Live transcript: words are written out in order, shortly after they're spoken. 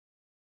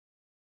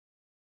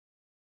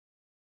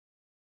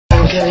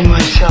getting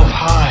myself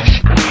high.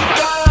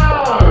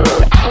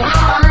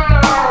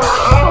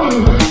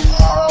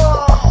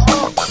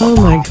 Oh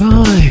my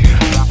God.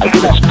 I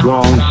get a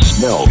strong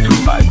smell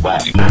through my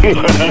body.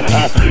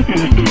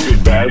 You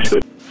stupid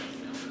bastard.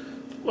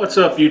 What's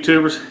up,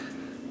 YouTubers?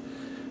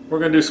 We're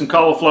going to do some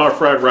cauliflower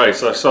fried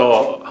rice. I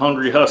saw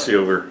Hungry Hussy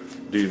over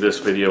do this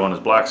video on his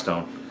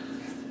Blackstone.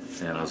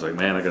 And I was like,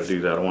 man, I got to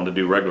do that. I wanted to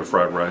do regular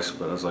fried rice,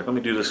 but I was like, let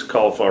me do this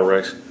cauliflower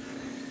rice.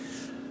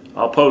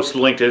 I'll post a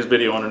link to his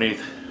video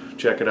underneath.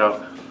 Check it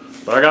out.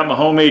 But I got my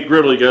homemade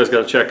griddle you guys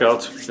got to check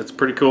out. It's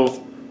pretty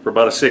cool for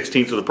about a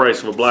 1/16 of the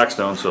price of a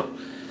Blackstone.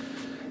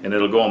 And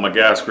it'll go on my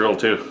gas grill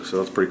too, so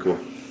that's pretty cool.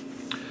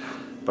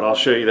 But I'll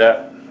show you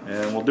that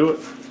and we'll do it.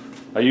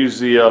 I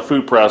used the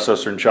food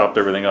processor and chopped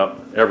everything up.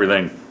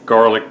 Everything.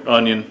 Garlic,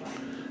 onion,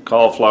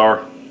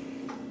 cauliflower.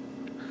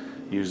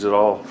 Used it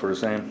all for the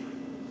same.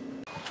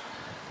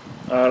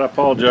 Alright, I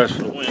apologize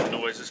for the wind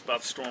noise. It's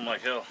about to storm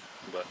like hell.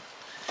 But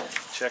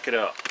check it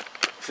out.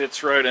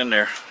 Fits right in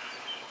there.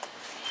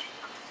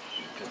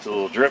 Got the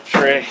little drip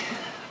tray.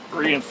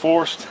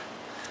 Reinforced.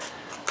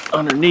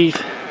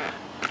 Underneath.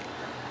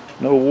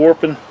 No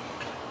warping.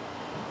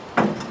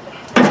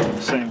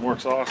 This thing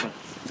works awesome.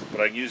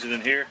 But I can use it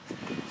in here.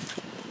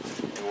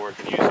 Or I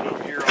can use it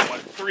over here on my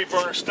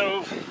 3-burner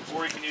stove,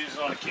 or you can use it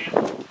on a camp.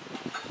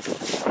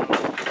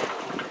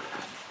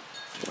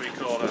 What do you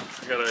call it?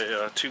 I got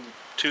a two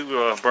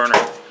burner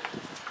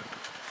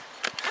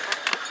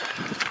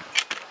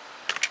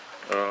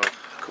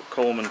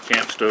Coleman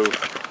camp stove.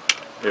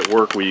 At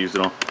work we use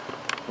it on.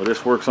 Well,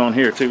 this works on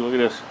here too. Look at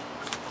this.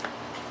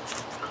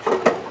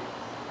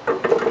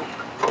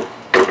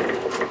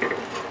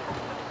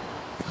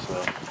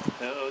 So,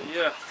 hell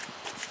yeah.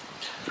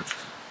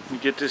 We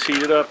get this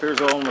heated up. Here's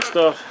all my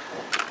stuff.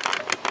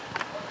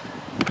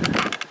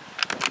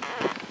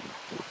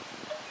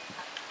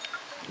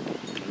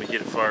 Let me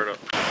get it fired up.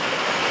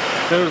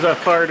 As soon as I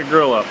fire the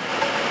grill up,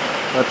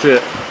 that's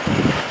it.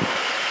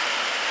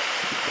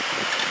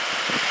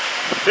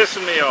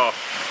 Pissing me off.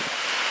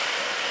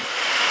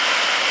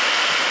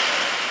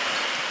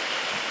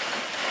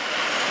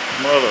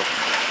 Mother.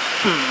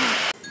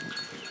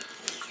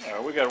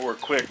 Alright, we gotta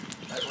work quick.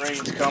 That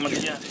rain's coming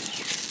again.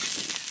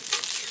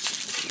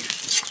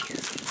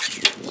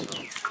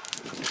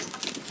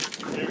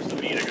 There's the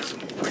meat. I got some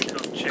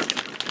pre-cooked chicken.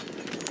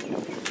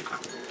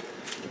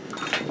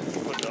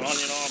 Put the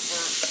onion on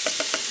first.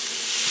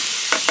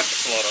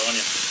 That's a lot of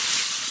onion.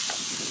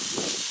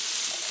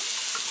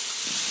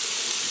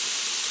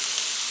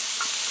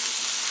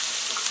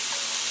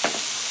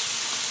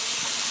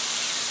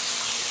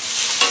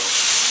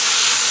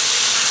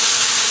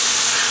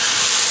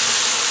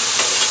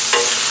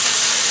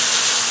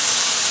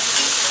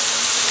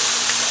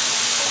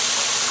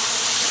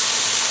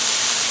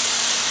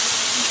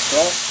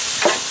 Salt.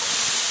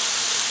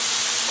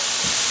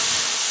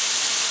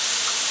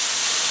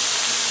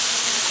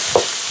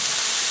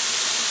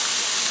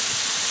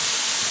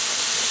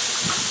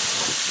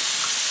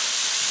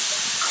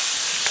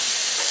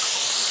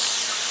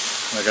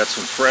 I got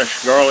some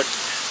fresh garlic.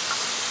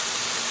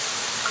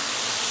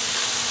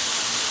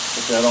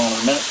 Put that on in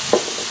a minute.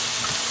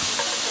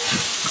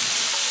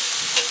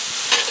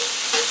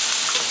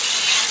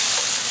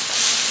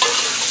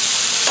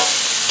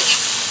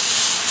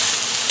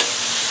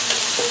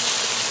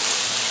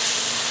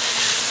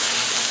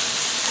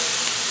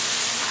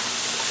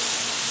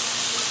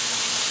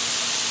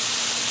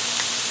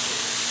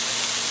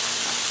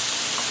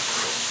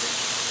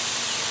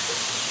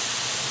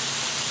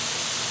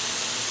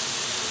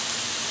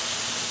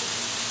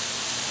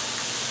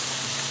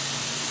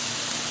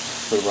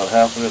 Put about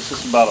half of this.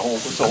 This is about a whole.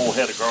 It's a whole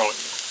head of garlic.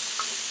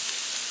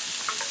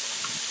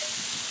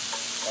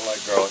 I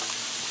like garlic.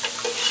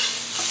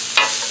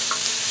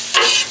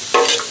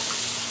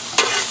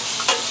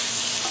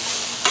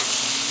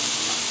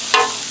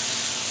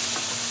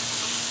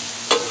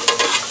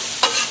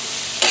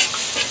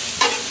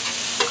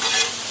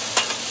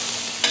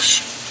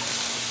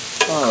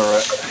 All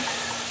right.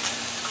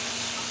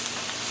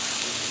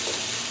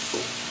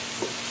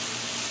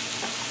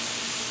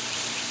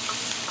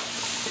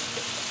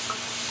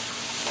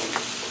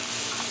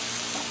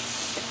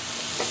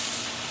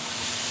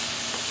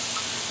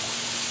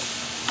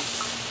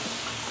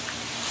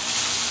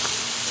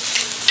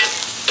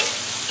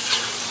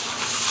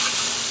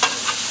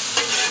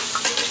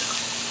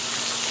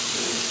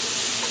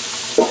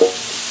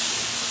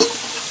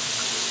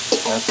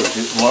 That's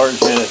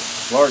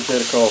a large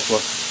head of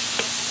cauliflower.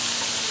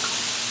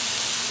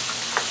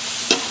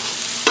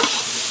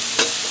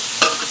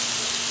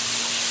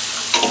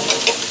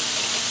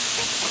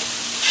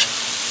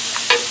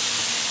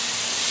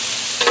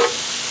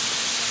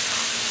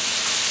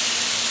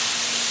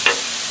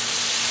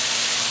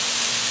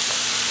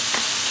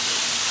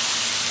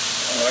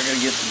 I gotta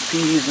get some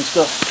peas and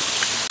stuff.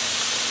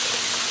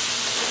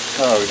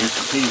 Oh, we get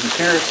some peas and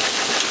carrots.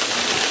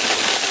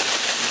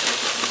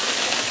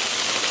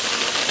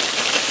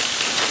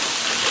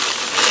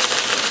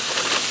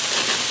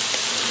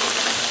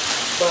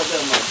 About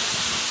that much.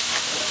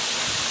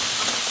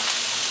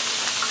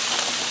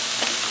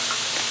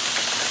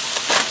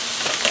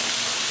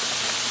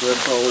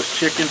 all this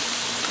chicken.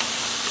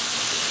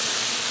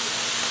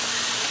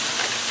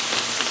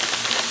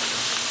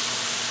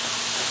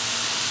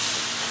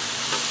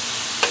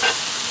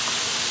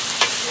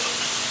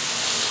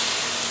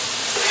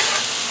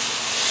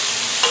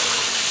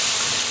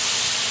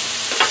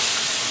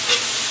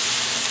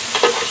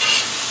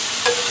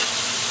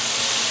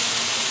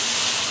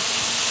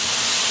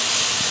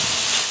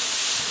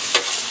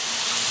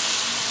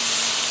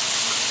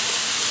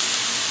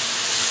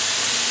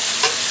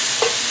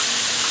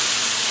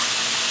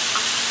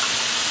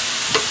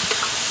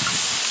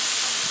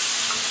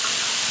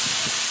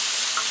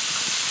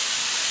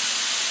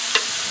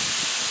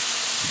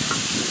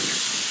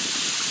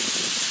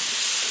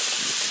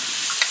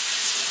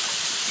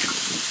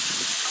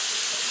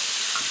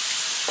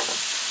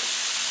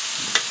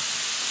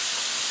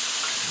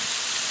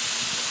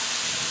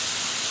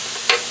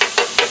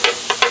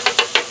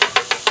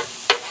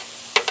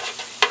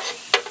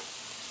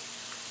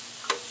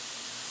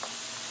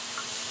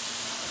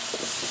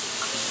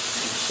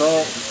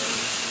 Salt,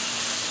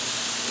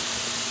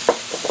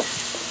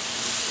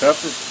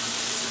 pepper,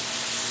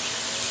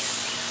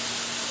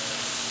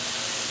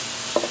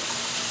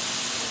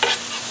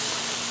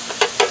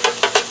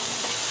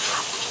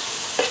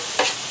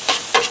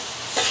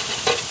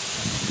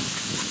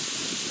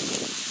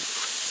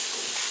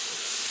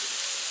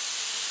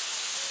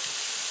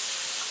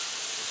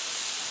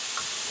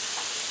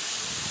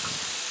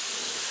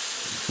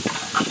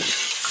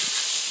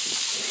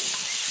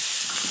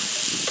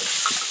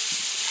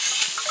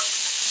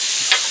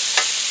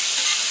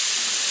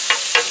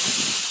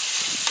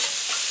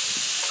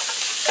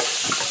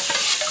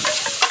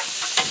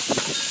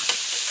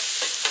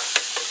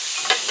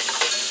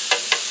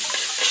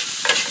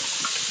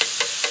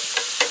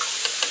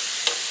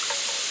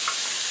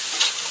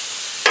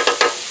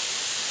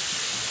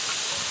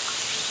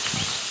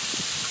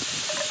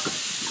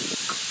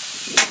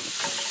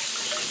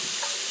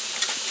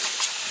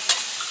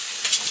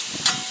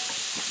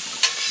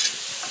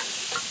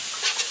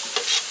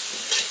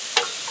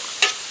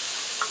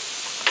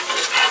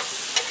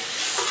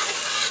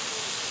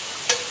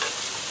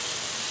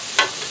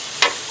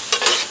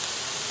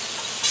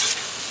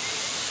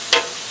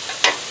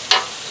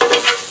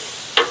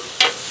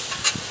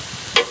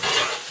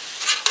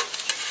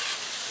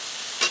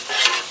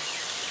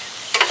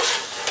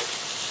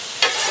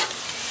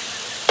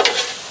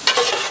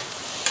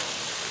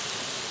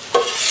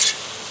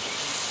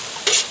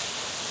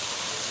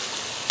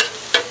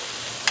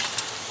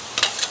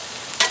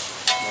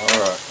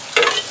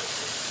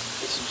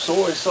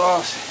 soy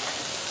sauce.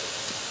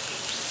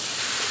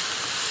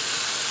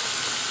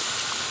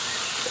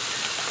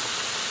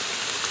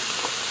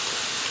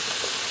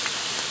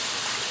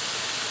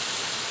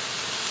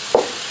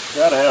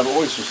 Gotta have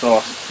oyster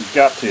sauce. You've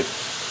got to.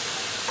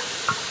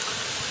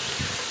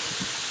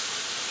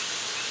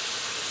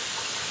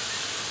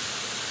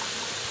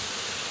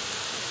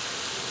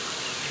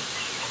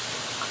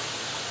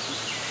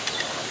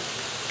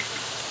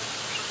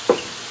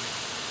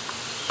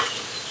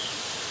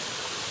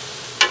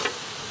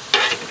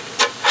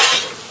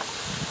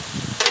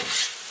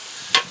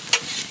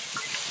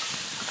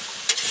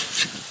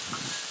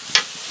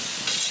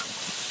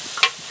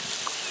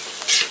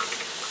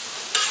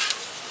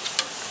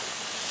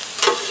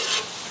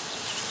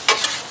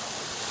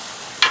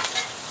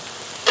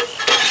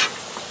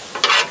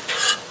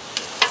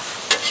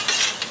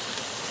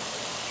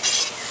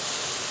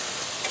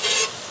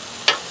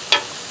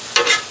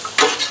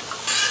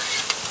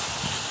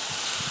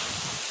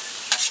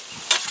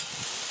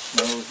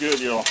 Smells good,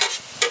 y'all.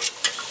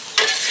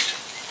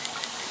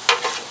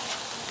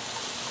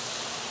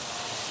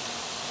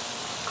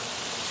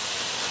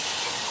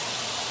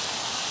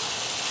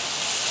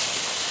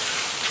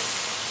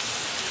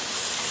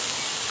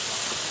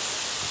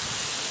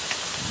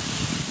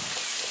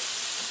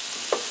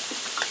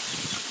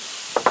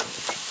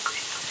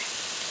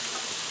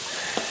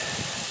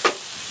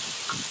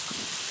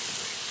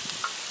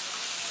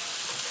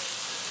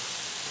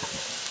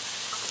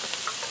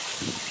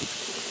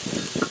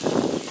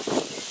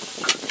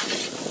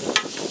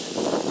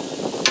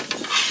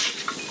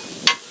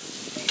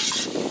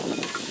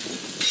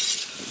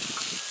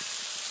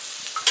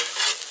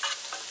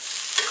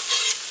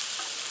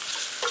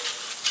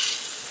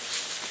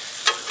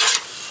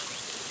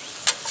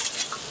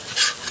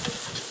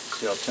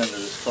 See how tender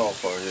this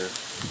cauliflower here.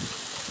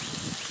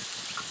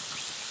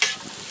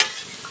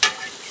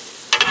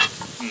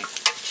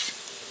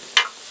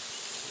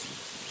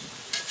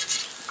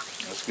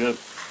 That's good.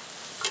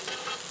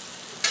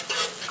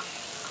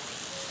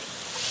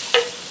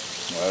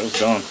 Well, it's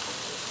done.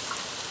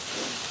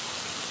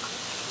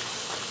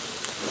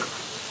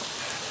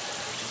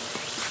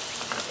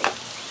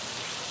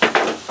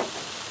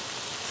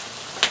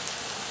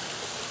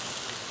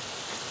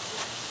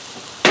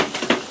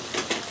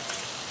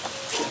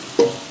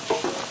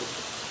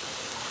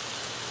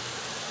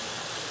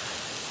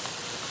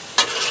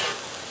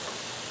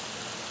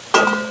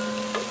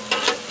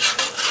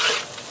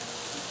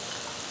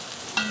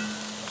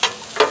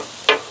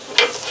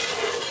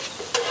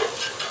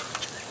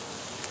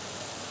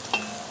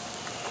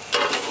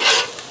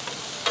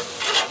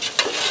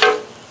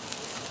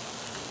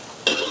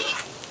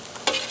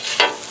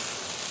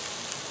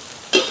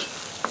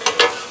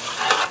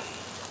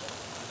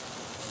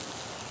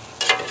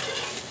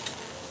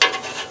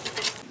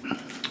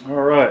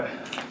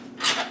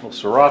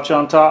 sriracha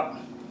on top.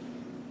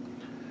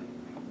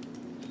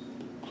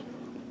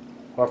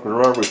 Like the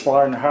rubber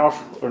fly in the house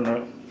and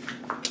the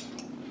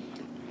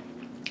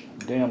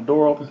damn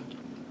door open.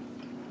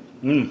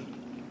 Mmm.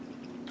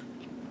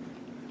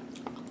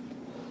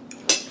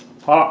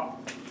 Hot.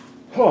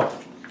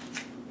 Oh.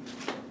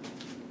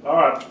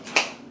 Alright.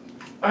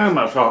 Damn,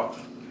 that's hot.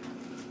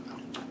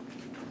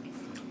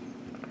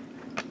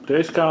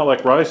 Tastes kind of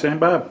like rice, ain't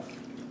bad.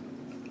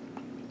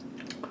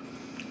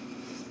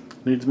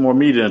 Needs more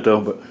meat in it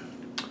though, but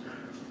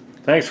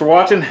thanks for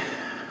watching.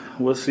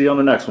 We'll see you on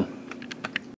the next one.